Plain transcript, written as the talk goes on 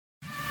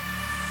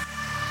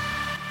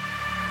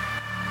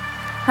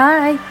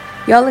Hi,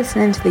 you're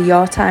listening to the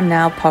Your Time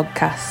Now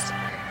podcast.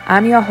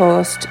 I'm your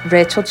host,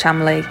 Rachel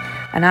Chamley,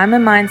 and I'm a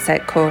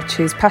mindset coach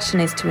whose passion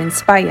is to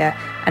inspire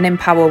and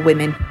empower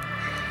women.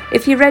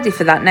 If you're ready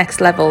for that next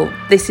level,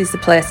 this is the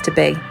place to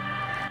be.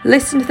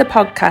 Listen to the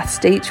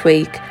podcast each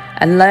week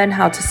and learn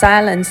how to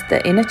silence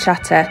the inner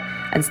chatter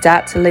and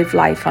start to live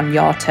life on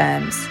your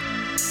terms.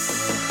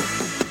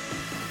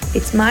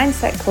 It's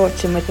mindset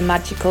coaching with a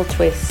magical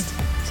twist,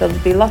 so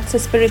there'll be lots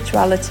of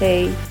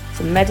spirituality,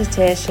 some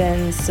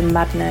meditations, some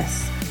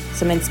madness,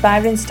 some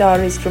inspiring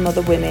stories from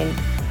other women,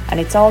 and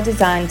it's all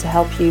designed to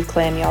help you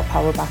claim your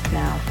power back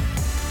now.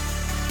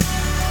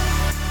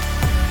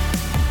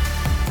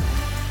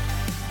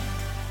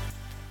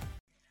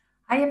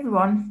 Hi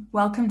everyone,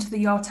 welcome to the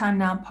Your Time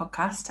Now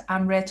podcast.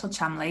 I'm Rachel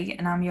Chamley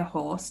and I'm your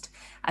host,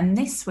 and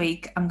this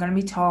week I'm going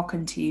to be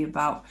talking to you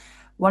about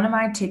one of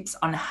my tips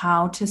on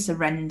how to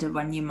surrender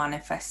when you're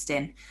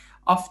manifesting.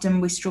 Often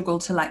we struggle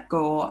to let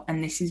go,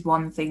 and this is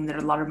one thing that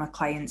a lot of my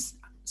clients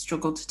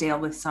struggle to deal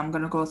with, so I'm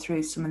going to go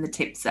through some of the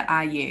tips that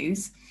I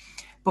use.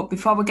 But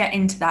before we get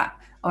into that,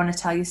 I want to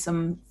tell you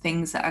some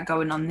things that are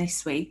going on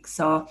this week.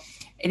 So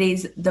it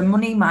is the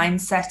Money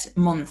Mindset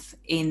month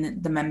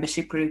in the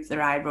membership group that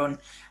I run,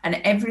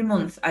 and every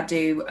month I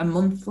do a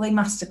monthly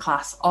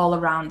masterclass all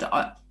around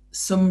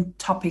some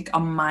topic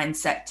on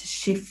mindset to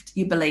shift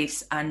your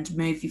beliefs and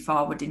move you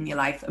forward in your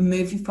life and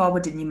move you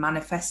forward in your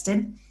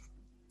manifesting.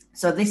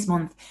 So this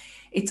month,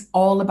 it's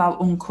all about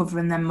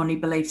uncovering them money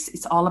beliefs.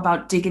 It's all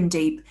about digging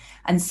deep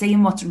and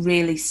seeing what's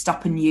really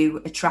stopping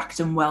you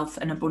attracting wealth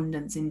and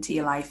abundance into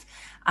your life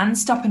and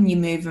stopping you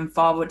moving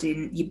forward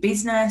in your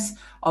business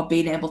or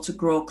being able to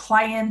grow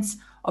clients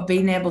or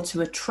being able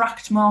to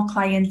attract more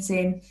clients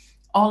in.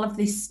 All of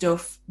this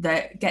stuff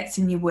that gets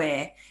in your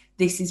way,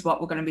 this is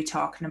what we're going to be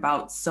talking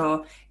about.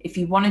 So if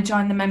you want to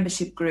join the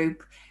membership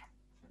group,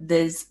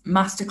 there's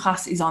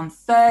masterclass is on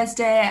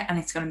Thursday and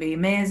it's going to be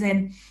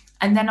amazing.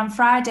 And then on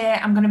Friday,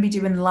 I'm going to be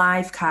doing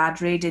live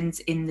card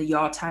readings in the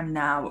Your Time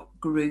Now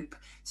group.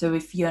 So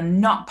if you're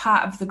not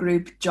part of the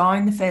group,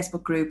 join the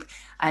Facebook group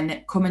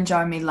and come and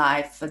join me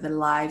live for the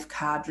live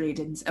card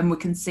readings. And we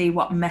can see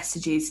what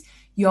messages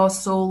your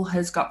soul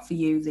has got for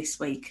you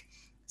this week.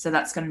 So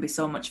that's going to be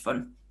so much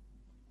fun.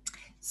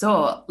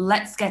 So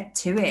let's get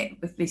to it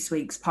with this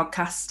week's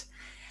podcast.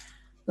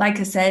 Like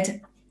I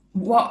said,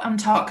 what I'm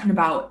talking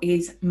about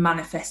is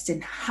manifesting.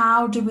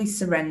 How do we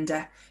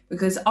surrender?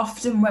 Because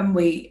often when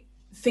we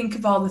think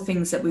of all the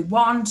things that we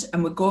want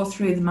and we go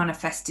through the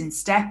manifesting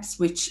steps,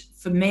 which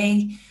for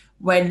me,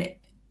 when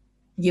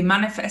you're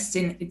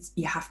manifesting,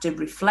 you have to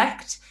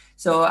reflect.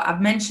 So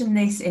I've mentioned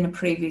this in a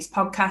previous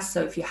podcast.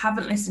 So if you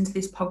haven't listened to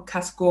this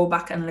podcast, go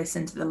back and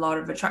listen to the Law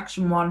of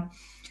Attraction one.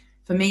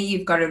 For me,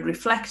 you've got to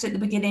reflect at the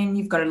beginning.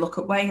 You've got to look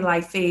at where your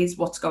life is,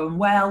 what's going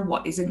well,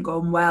 what isn't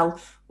going well,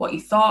 what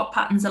your thought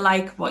patterns are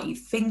like, what your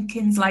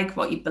thinking's like,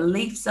 what your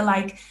beliefs are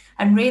like,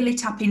 and really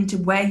tap into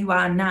where you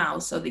are now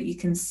so that you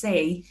can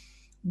see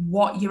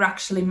what you're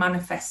actually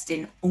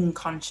manifesting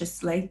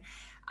unconsciously.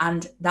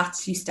 And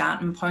that's your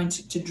starting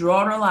point to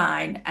draw a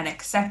line and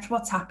accept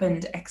what's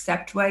happened,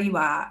 accept where you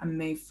are and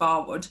move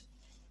forward.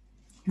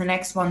 The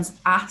next one's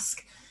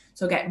ask.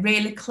 So get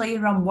really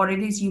clear on what it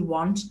is you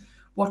want.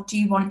 What do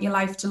you want your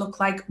life to look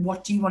like?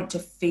 What do you want to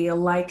feel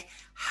like?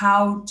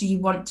 How do you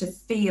want to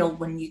feel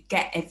when you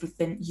get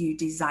everything you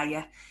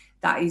desire?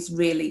 That is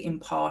really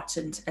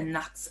important, and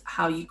that's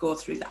how you go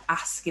through the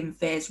asking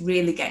phase,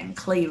 really getting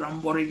clear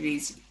on what it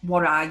is,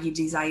 what are your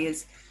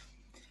desires.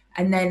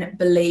 And then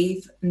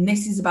believe, and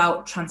this is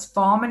about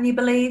transforming your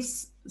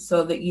beliefs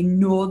so that you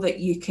know that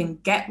you can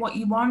get what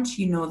you want,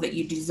 you know that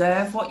you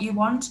deserve what you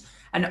want,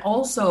 and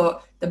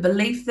also the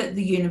belief that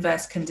the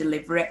universe can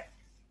deliver it.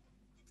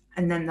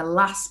 And then the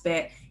last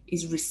bit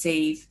is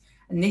receive.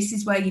 And this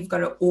is where you've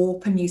got to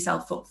open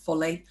yourself up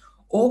fully,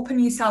 open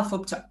yourself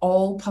up to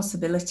all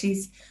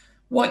possibilities.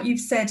 What you've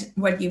said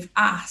when you've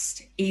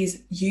asked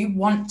is you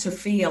want to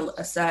feel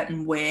a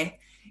certain way.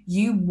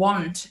 You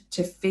want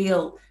to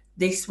feel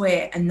this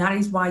way, and that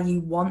is why you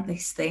want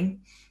this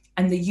thing.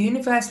 And the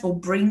universe will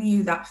bring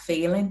you that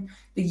feeling.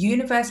 The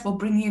universe will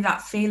bring you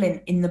that feeling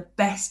in the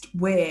best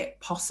way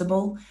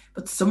possible.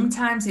 But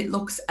sometimes it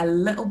looks a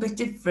little bit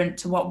different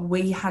to what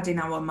we had in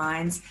our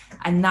minds,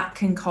 and that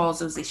can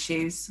cause us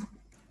issues.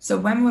 So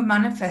when we're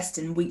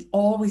manifesting, we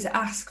always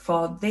ask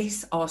for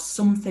this or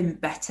something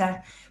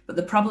better. But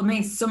the problem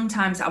is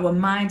sometimes our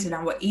mind and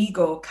our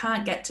ego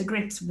can't get to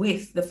grips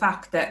with the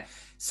fact that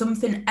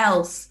something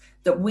else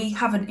that we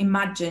haven't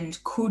imagined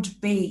could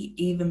be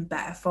even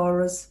better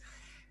for us.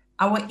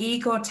 Our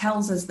ego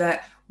tells us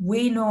that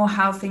we know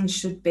how things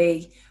should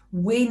be.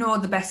 We know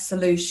the best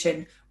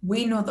solution.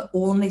 We know the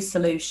only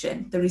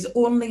solution. There is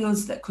only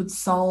us that could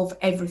solve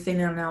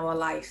everything in our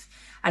life.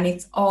 And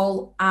it's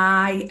all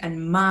I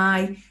and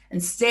my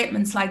and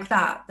statements like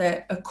that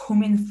that are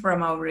coming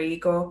from our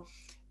ego.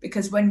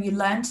 Because when you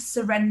learn to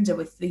surrender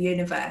with the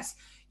universe,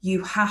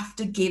 you have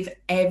to give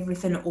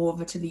everything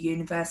over to the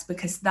universe,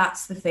 because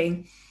that's the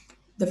thing.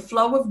 The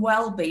flow of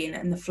well-being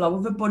and the flow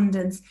of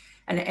abundance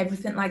and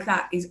everything like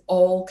that is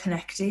all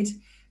connected.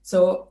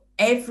 So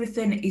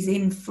everything is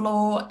in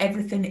flow,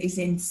 everything is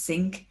in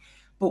sync.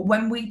 But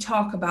when we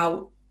talk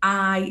about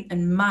I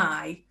and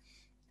my,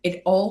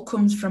 it all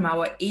comes from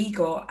our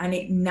ego, and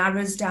it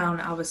narrows down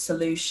our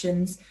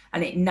solutions,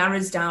 and it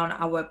narrows down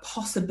our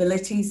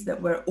possibilities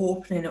that we're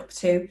opening up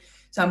to.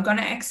 So I'm going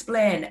to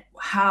explain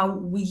how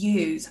we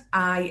use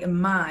I and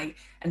my,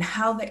 and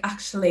how they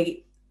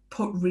actually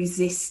put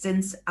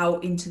resistance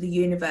out into the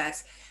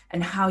universe,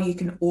 and how you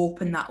can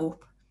open that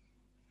up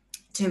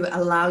to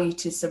allow you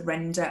to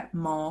surrender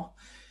more.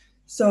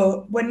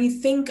 So when you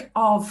think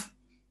of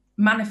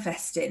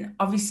manifesting,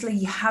 obviously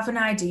you have an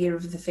idea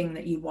of the thing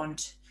that you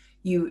want.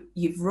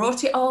 You've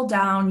wrote it all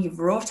down, you've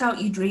wrote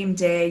out your dream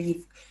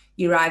day,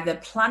 you're either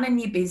planning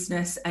your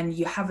business and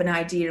you have an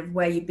idea of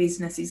where your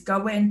business is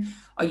going,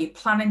 or you're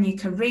planning your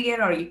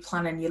career, or you're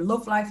planning your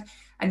love life,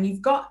 and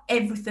you've got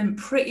everything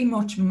pretty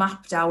much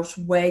mapped out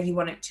where you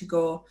want it to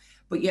go,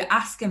 but you're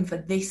asking for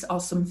this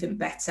or something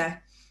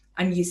better.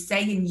 And you're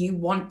saying you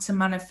want to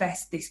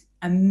manifest this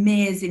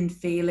amazing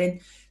feeling.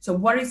 So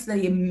what is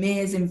the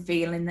amazing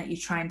feeling that you're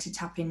trying to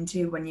tap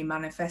into when you're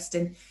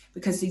manifesting?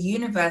 Because the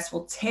universe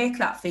will take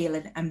that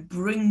feeling and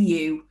bring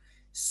you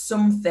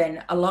something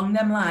along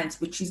them lines,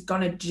 which is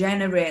going to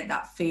generate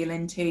that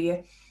feeling to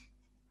you.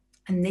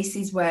 And this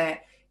is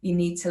where you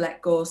need to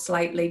let go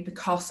slightly,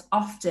 because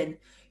often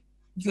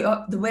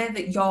the way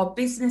that your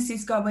business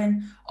is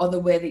going, or the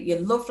way that your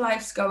love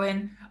life's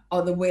going,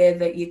 or the way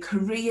that your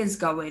career's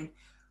going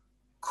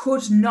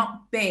could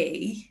not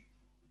be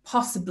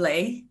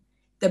possibly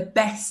the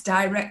best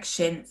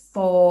direction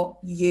for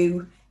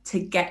you to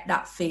get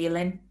that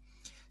feeling.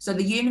 So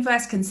the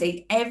universe can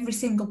see every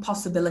single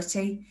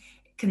possibility,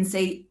 it can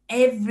see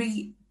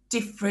every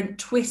different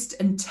twist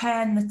and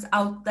turn that's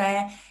out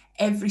there,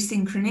 every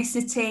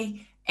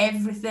synchronicity,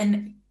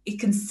 everything. It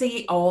can see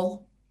it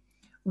all.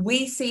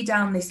 We see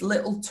down this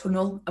little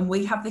tunnel, and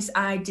we have this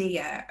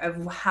idea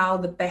of how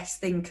the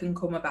best thing can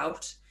come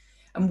about.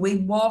 And we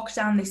walk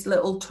down this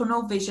little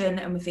tunnel vision,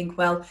 and we think,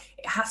 well,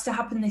 it has to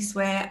happen this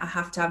way. I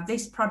have to have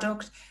this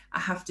product. I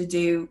have to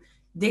do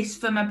this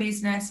for my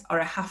business, or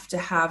I have to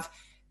have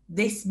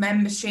this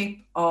membership,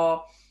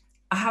 or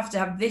I have to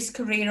have this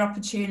career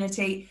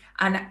opportunity.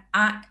 And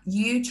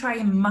you try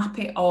and map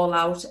it all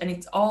out, and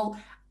it's all,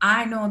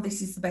 I know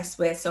this is the best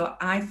way, so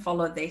I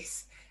follow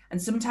this.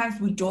 And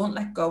sometimes we don't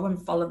let go and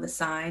follow the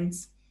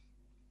signs,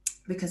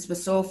 because we're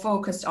so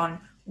focused on,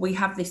 we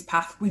have this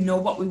path, we know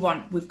what we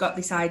want, we've got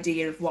this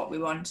idea of what we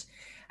want.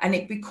 And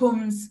it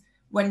becomes,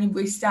 when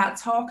we start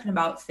talking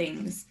about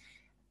things,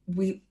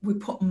 we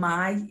put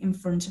my in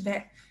front of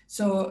it.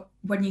 So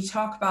when you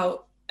talk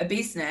about a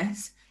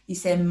business, you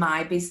say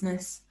my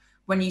business.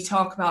 When you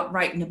talk about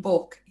writing a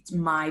book, it's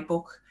my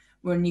book.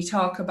 When you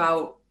talk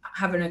about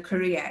having a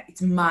career,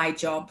 it's my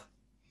job.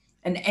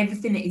 And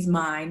everything is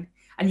mine.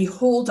 And you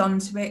hold on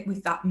to it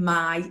with that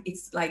my.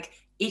 It's like,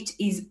 it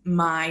is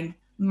mine.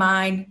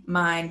 Mine,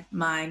 mine,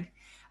 mine.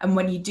 And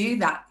when you do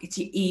that, it's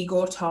your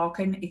ego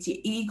talking. It's your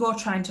ego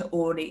trying to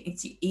own it.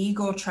 It's your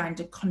ego trying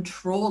to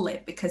control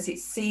it, because it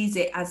sees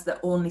it as the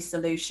only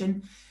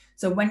solution.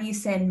 So when you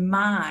say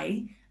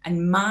my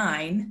and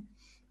mine,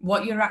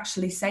 what you're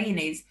actually saying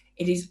is,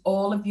 it is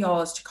all of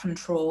yours to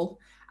control.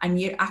 And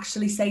you're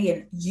actually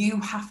saying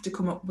you have to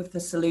come up with the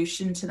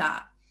solution to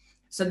that.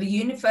 So the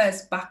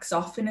universe backs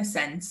off in a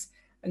sense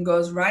and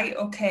goes, right,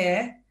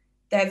 okay,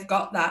 they've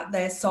got that,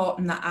 they're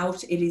sorting that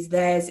out, it is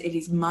theirs, it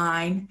is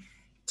mine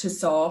to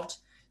sort.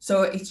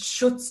 So it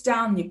shuts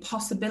down your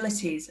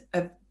possibilities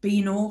of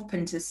being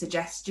open to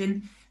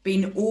suggestion,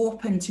 being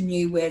open to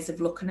new ways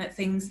of looking at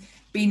things,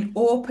 being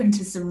open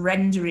to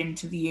surrendering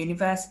to the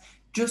universe,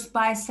 just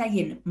by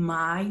saying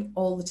my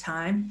all the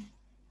time.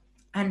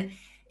 And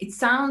it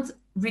sounds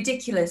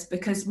ridiculous,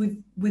 because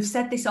we've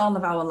said this all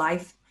of our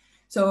life.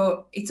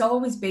 So it's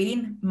always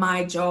been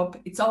my job,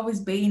 it's always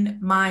been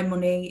my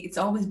money, it's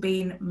always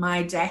been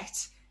my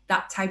debt,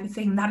 that type of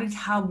thing. That is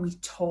how we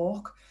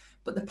talk.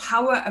 But the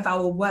power of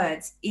our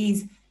words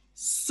is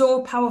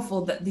so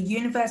powerful that the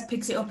universe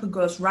picks it up and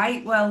goes,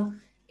 right, well,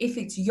 if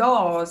it's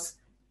yours,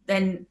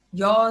 then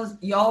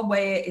your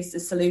way is the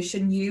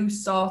solution. You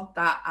sort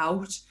that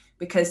out,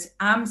 because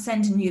I'm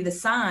sending you the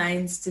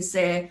signs to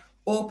say,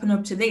 open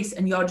up to this,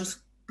 and you're just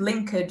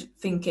blinkered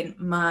thinking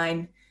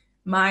mine,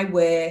 my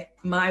way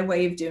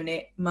of doing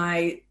it,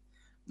 my.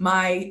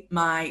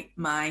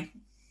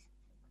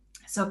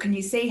 So can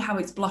you see how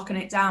it's blocking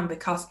it down?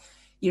 Because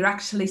you're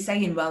actually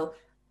saying, well,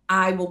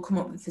 I will come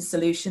up with the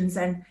solutions,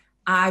 and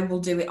I will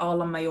do it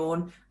all on my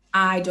own.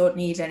 I don't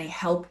need any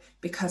help,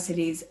 because it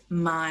is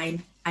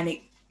mine, and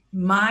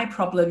my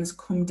problems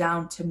come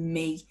down to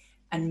me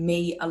and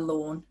me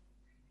alone.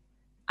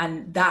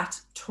 And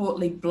that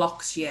totally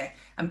blocks you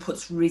and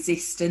puts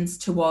resistance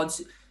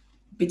towards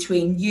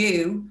between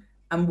you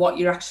and what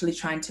you're actually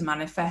trying to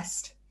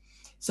manifest.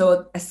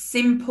 So a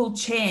simple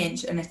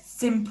change and a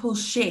simple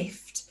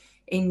shift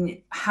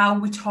in how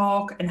we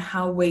talk and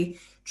how we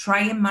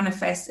try and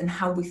manifest and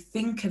how we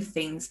think of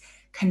things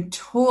can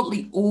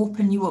totally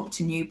open you up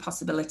to new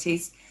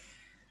possibilities.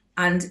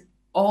 And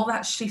all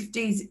that shift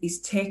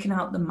is taking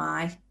out the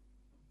my.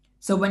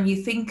 So when you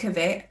think of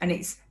it and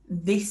it's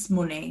this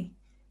money,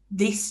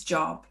 this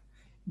job,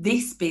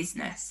 this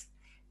business,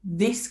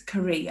 this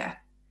career,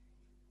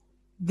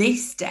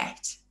 this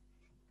debt,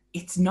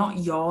 it's not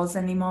yours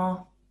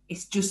anymore.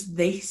 It's just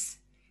this.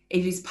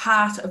 It is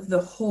part of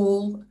the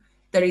whole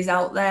that is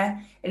out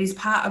there. It is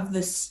part of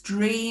the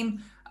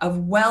stream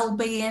of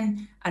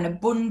well-being and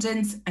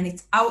abundance, and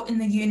it's out in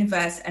the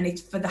universe, and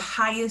it's for the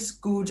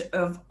highest good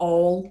of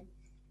all.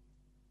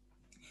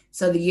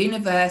 So the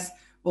universe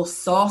will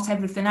sort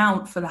everything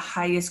out for the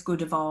highest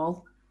good of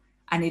all,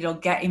 and it'll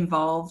get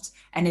involved,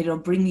 and it'll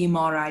bring you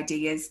more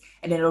ideas,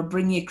 and it'll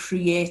bring you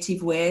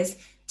creative ways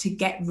to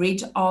get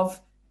rid of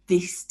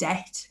this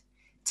debt,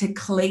 to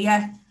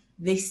clear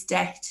this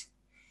debt,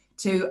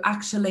 to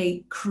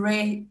actually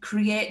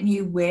create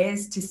new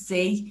ways to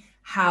see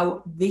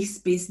how this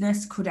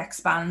business could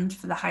expand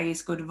for the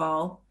highest good of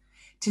all,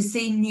 to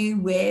see new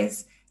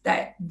ways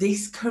that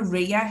this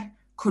career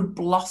could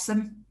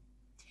blossom,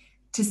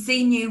 to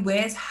see new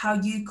ways how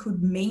you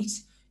could meet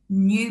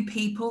new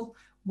people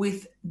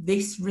with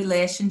this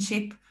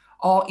relationship,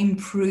 or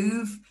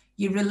improve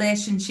your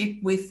relationship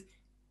with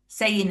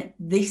saying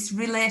this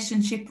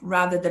relationship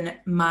rather than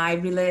my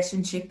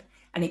relationship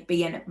and it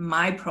being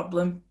my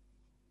problem.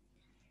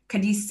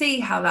 Can you see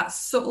how that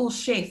subtle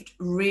shift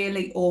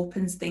really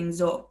opens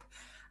things up?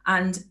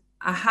 And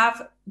I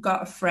have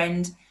got a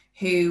friend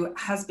who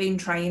has been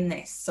trying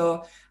this.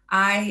 So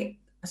I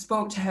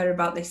spoke to her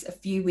about this a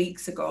few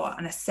weeks ago,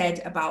 and I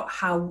said about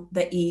how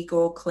the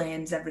ego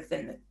claims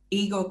everything. The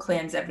ego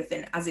claims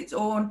everything as its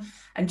own,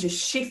 and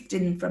just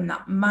shifting from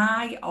that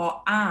my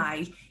or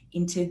I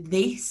into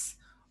this,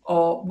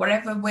 or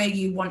whatever way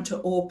you want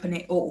to open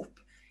it up,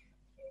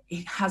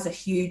 it has a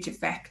huge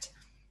effect.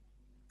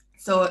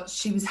 So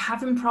she was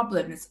having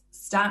problems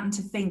starting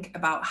to think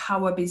about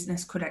how a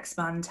business could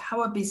expand,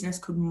 how a business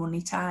could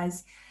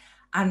monetize.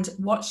 And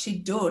what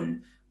she'd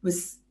done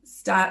was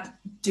start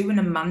doing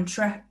a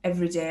mantra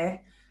every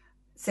day,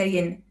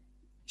 saying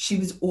she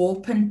was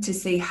open to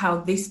see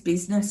how this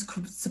business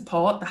could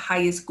support the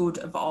highest good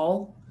of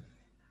all,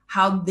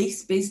 how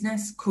this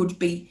business could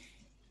be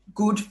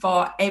good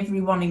for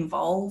everyone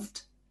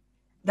involved.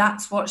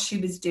 That's what she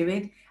was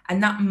doing.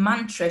 And that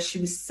mantra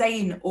she was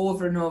saying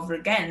over and over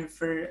again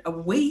for a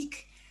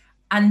week.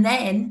 And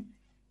then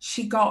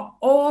she got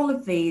all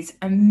of these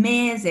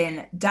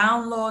amazing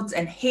downloads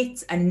and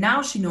hits. And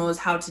now she knows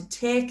how to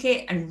take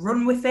it and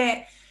run with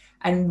it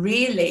and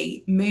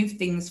really move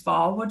things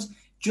forward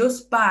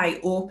just by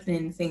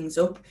opening things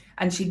up.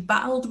 And she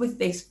battled with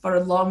this for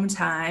a long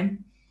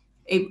time.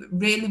 It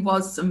really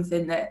was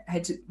something that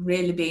had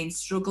really been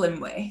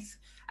struggling with.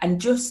 And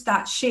just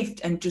that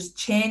shift and just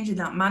changing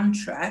that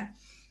mantra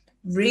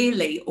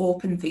really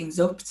open things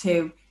up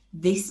to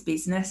this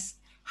business.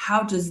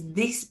 How does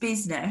this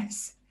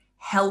business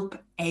help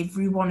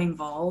everyone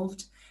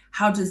involved?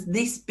 How does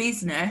this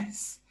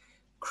business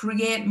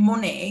create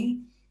money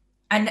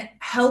and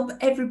help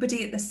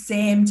everybody at the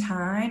same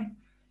time?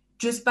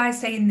 Just by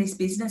saying this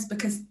business,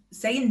 because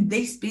saying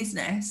this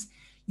business,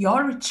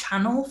 you're a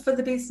channel for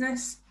the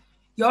business.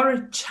 You're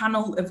a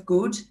channel of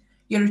good.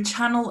 You're a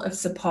channel of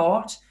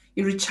support.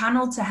 You're a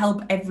channel to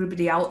help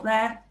everybody out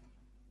there.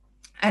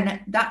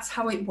 And that's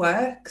how it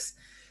works.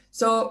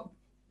 So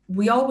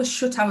we always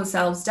shut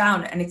ourselves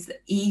down, and it's the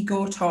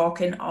ego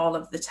talking all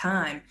of the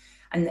time.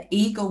 And the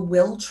ego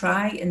will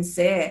try and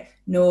say,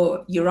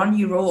 no, you're on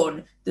your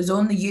own. There's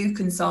only you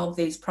can solve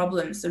these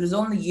problems. There's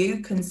only you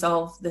can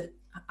solve the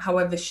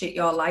however shit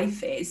your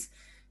life is.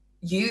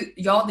 You're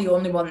the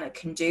only one that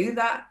can do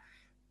that.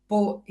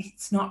 But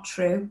it's not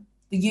true.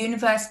 The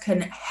universe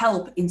can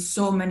help in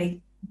so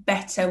many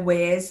better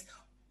ways,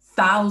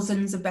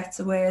 thousands of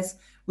better ways.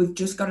 We've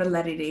just got to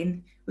let it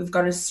in. We've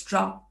got to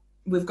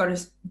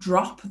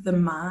drop the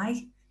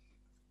my,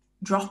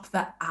 drop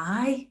the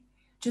I,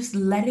 just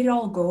let it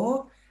all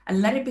go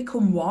and let it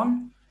become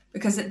one.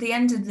 Because at the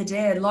end of the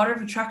day, law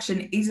of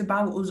attraction is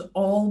about us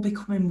all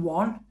becoming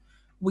one.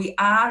 We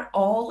are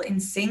all in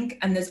sync,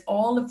 and there's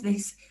all of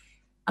this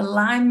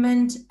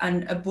alignment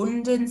and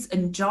abundance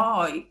and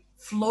joy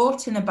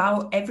floating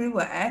about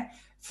everywhere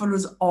for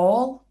us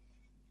all.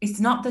 It's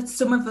not that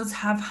some of us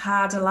have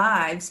harder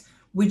lives.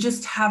 We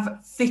just have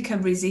thicker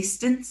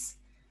resistance.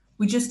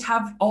 We just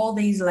have all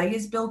these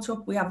layers built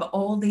up. We have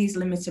all these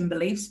limiting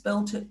beliefs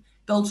built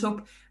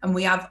up, and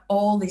we have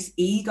all this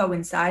ego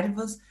inside of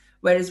us.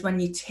 Whereas when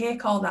you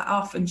take all that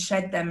off and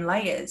shed them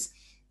layers,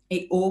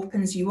 it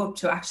opens you up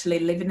to actually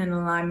living in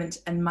alignment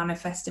and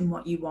manifesting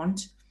what you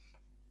want.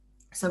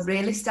 So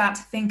really start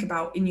to think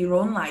about in your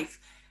own life,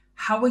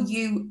 how are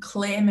you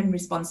claiming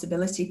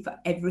responsibility for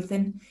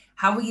everything?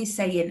 How are you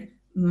saying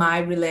my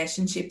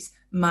relationships,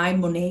 my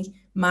money,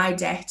 my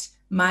debt,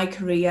 my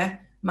career,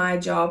 my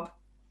job?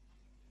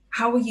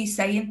 How are you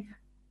saying,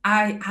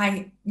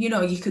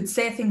 you could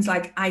say things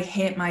like, I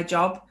hate my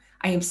job.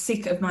 I am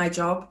sick of my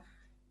job,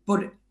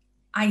 but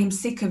I am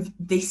sick of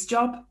this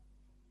job.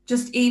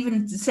 Just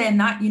even saying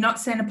that, you're not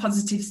saying a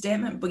positive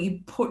statement, but you're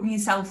putting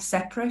yourself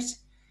separate,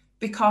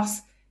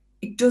 because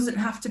it doesn't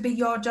have to be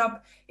your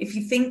job. If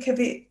you think of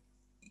it,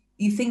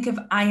 you think of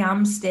I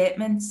am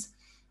statements.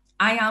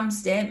 I am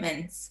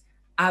statements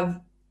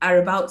are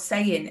about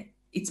saying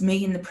it's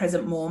me in the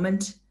present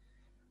moment.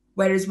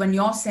 Whereas when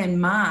you're saying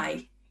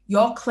my,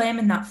 you're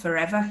claiming that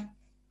forever.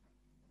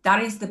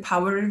 That is the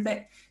power of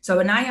it. So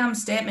an I am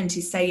statement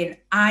is saying,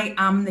 I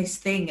am this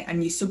thing,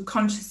 and your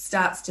subconscious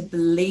starts to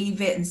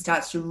believe it and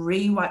starts to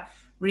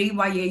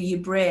rewire your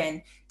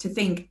brain to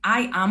think,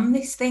 I am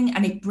this thing,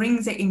 and it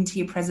brings it into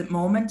your present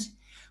moment.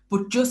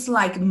 But just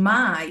like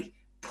my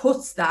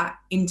puts that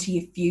into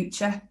your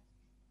future.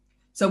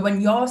 So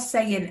when you're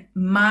saying,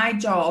 my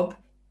job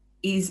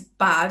is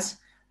bad,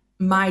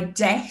 my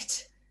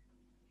debt,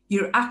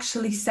 you're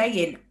actually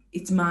saying,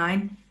 it's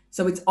mine.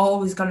 So it's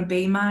always going to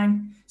be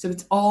mine. So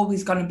it's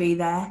always going to be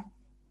there.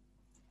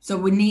 So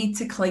we need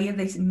to clear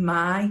this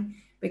my,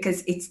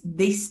 because it's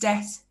this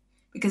debt,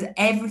 because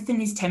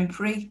everything is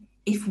temporary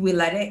if we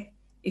let it.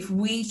 If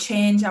we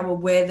change our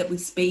way that we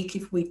speak,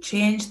 if we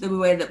change the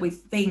way that we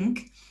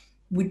think,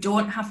 we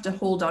don't have to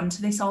hold on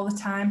to this all the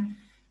time.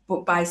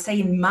 But by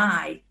saying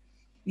my,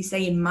 you're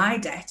saying my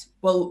debt.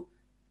 Well,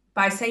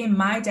 by saying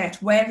my debt,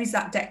 where is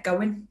that debt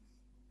going?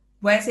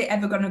 Where's it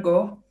ever going to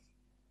go?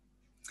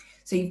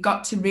 So you've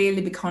got to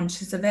really be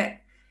conscious of it,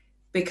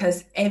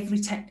 because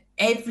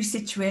every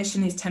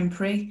situation is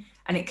temporary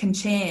and it can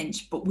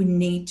change, but we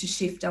need to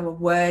shift our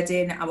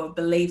wording, our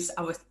beliefs,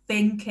 our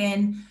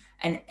thinking,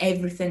 and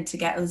everything to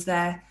get us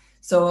there.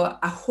 So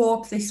I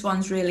hope this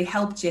one's really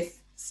helped you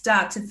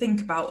start to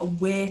think about a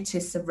way to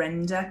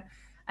surrender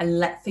and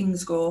let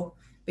things go.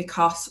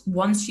 Because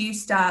once you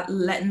start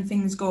letting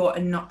things go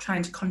and not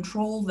trying to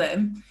control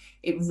them,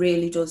 it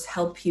really does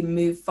help you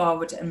move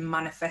forward and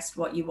manifest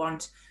what you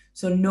want.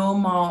 So no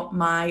more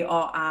my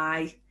or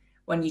I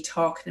when you're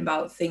talking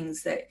about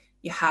things that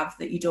you have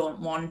that you don't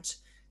want.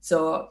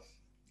 So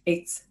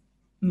it's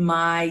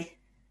my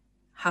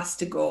has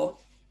to go.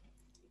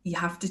 You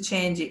have to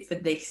change it for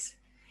this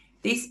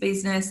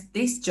business,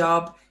 this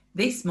job,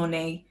 this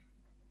money,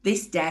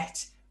 this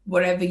debt,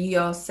 whatever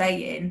you're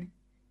saying,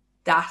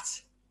 that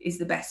is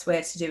the best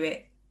way to do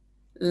it.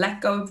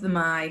 Let go of the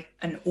my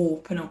and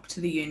open up to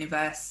the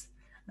universe.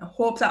 I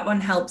hope that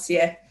one helps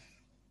you.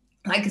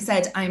 Like I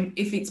said,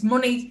 if it's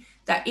money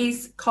that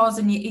is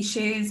causing you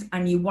issues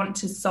and you want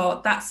to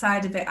sort that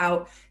side of it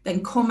out,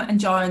 then come and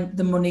join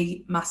the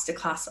Money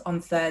Masterclass on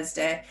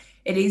Thursday.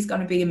 It is going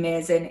to be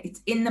amazing.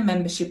 It's in the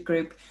membership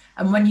group.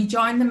 And when you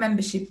join the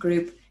membership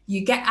group,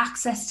 you get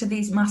access to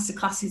these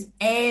masterclasses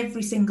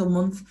every single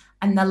month,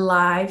 and they're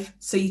live.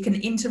 So you can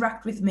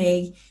interact with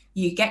me,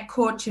 you get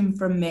coaching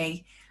from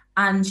me,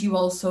 and you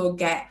also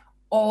get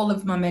all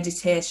of my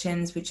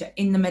meditations, which are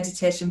in the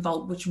meditation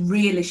vault, which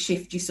really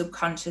shift your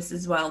subconscious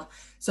as well.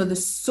 So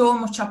there's so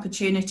much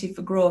opportunity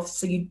for growth.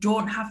 So you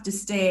don't have to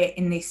stay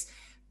in this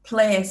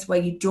place where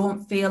you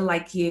don't feel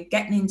like you're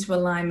getting into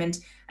alignment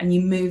and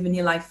you're moving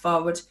your life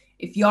forward.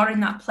 If you're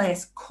in that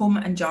place, come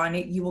and join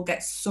it. You will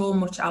get so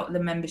much out of the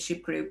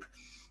membership group.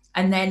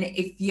 And then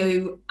if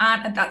you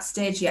aren't at that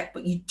stage yet,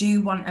 but you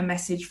do want a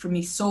message from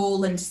your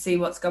soul and to see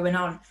what's going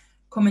on,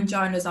 come and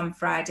join us on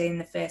Friday in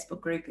the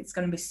Facebook group. It's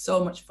going to be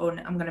so much fun.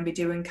 I'm going to be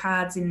doing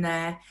cards in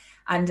there.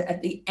 And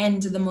at the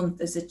end of the month,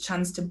 there's a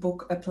chance to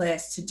book a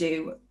place to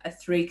do a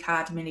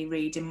 3-card mini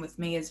reading with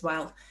me as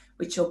well,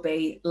 which will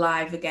be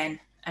live again.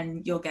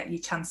 And you'll get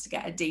your chance to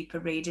get a deeper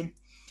reading.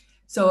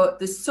 So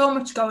there's so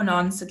much going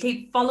on. So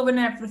keep following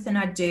everything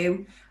I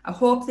do. I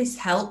hope this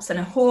helps, and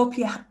I hope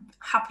you're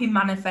happy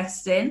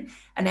manifesting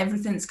and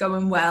everything's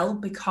going well,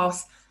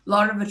 because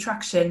law of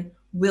attraction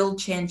will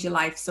change your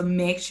life. So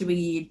make sure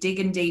you're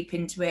digging deep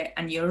into it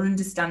and you're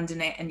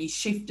understanding it and you're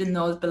shifting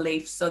those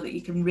beliefs so that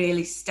you can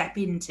really step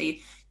into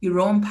your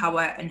own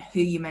power and who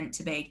you're meant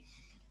to be.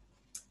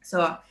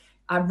 So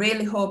I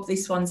really hope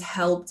this one's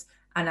helped,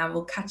 and I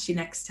will catch you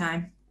next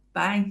time.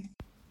 Bye.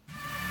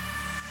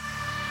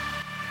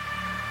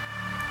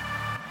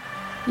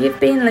 You've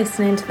been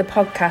listening to the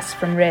podcast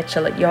from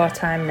Rachel at Your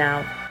Time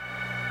Now.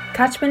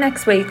 Catch me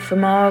next week for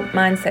more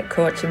mindset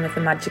coaching with a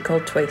magical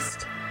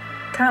twist.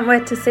 Can't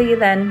wait to see you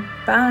then.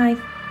 Bye.